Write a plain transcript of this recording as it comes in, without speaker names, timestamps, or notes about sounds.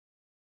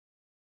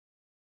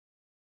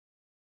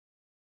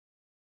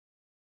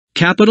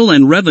Capital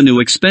and revenue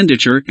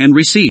expenditure and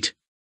receipt.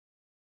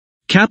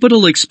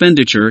 Capital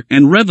expenditure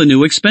and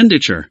revenue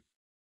expenditure.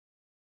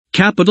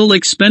 Capital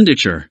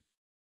expenditure.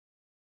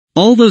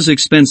 All those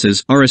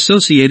expenses are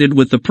associated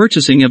with the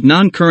purchasing of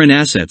non-current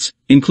assets,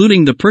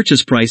 including the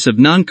purchase price of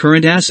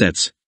non-current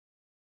assets.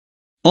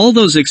 All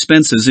those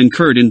expenses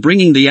incurred in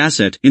bringing the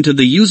asset into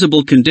the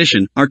usable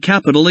condition are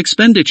capital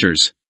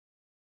expenditures.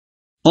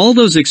 All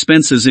those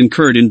expenses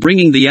incurred in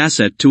bringing the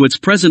asset to its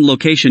present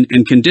location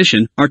and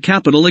condition are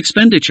capital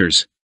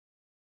expenditures.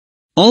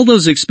 All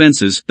those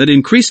expenses that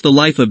increase the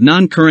life of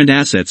non-current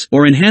assets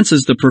or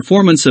enhances the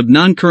performance of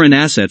non-current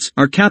assets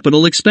are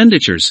capital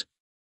expenditures.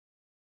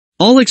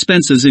 All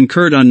expenses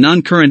incurred on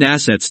non-current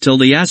assets till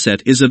the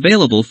asset is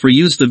available for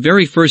use the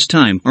very first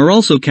time are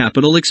also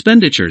capital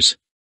expenditures.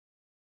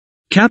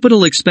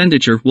 Capital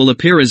expenditure will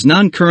appear as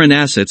non-current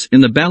assets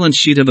in the balance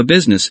sheet of a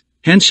business,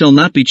 hence shall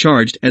not be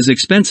charged as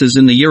expenses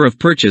in the year of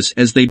purchase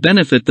as they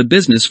benefit the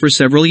business for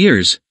several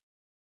years.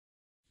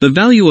 The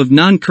value of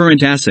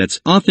non-current assets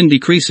often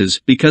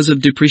decreases because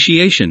of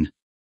depreciation.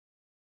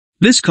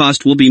 This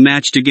cost will be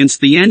matched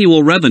against the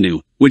annual revenue,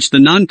 which the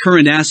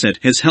non-current asset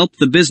has helped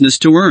the business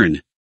to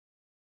earn.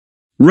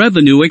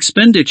 Revenue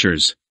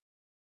expenditures.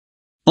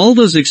 All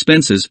those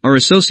expenses are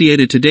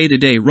associated to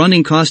day-to-day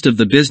running cost of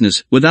the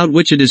business without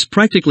which it is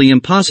practically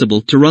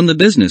impossible to run the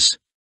business.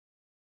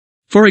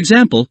 For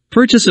example,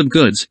 purchase of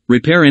goods,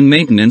 repair and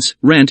maintenance,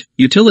 rent,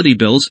 utility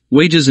bills,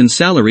 wages and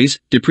salaries,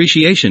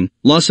 depreciation,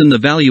 loss in the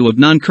value of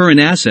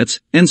non-current assets,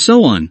 and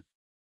so on.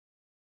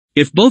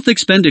 If both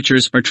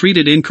expenditures are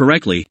treated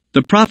incorrectly,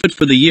 the profit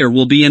for the year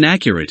will be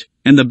inaccurate,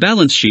 and the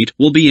balance sheet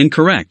will be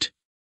incorrect.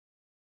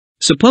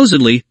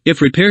 Supposedly,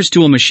 if repairs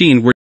to a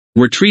machine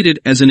were treated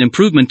as an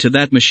improvement to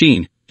that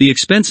machine, the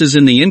expenses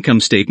in the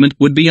income statement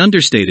would be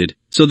understated,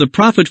 so the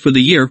profit for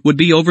the year would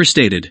be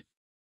overstated.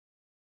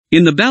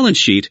 In the balance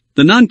sheet,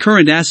 the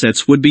non-current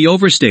assets would be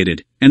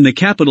overstated, and the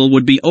capital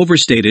would be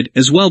overstated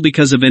as well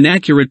because of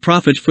inaccurate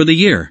profit for the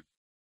year.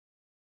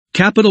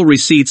 Capital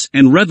receipts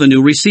and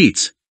revenue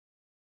receipts.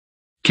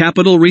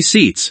 Capital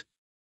receipts.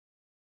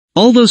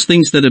 All those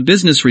things that a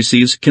business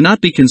receives cannot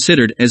be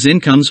considered as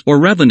incomes or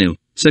revenue,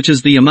 such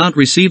as the amount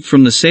received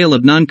from the sale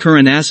of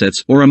non-current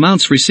assets or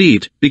amounts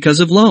received because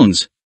of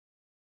loans.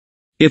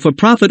 If a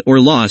profit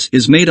or loss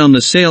is made on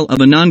the sale of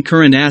a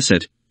non-current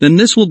asset, then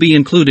this will be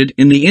included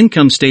in the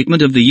income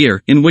statement of the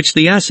year in which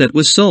the asset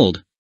was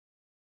sold.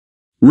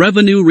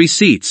 Revenue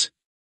receipts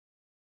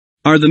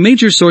are the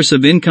major source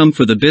of income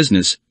for the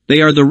business. They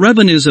are the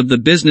revenues of the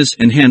business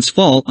and hence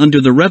fall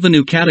under the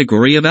revenue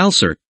category of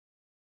ALSR.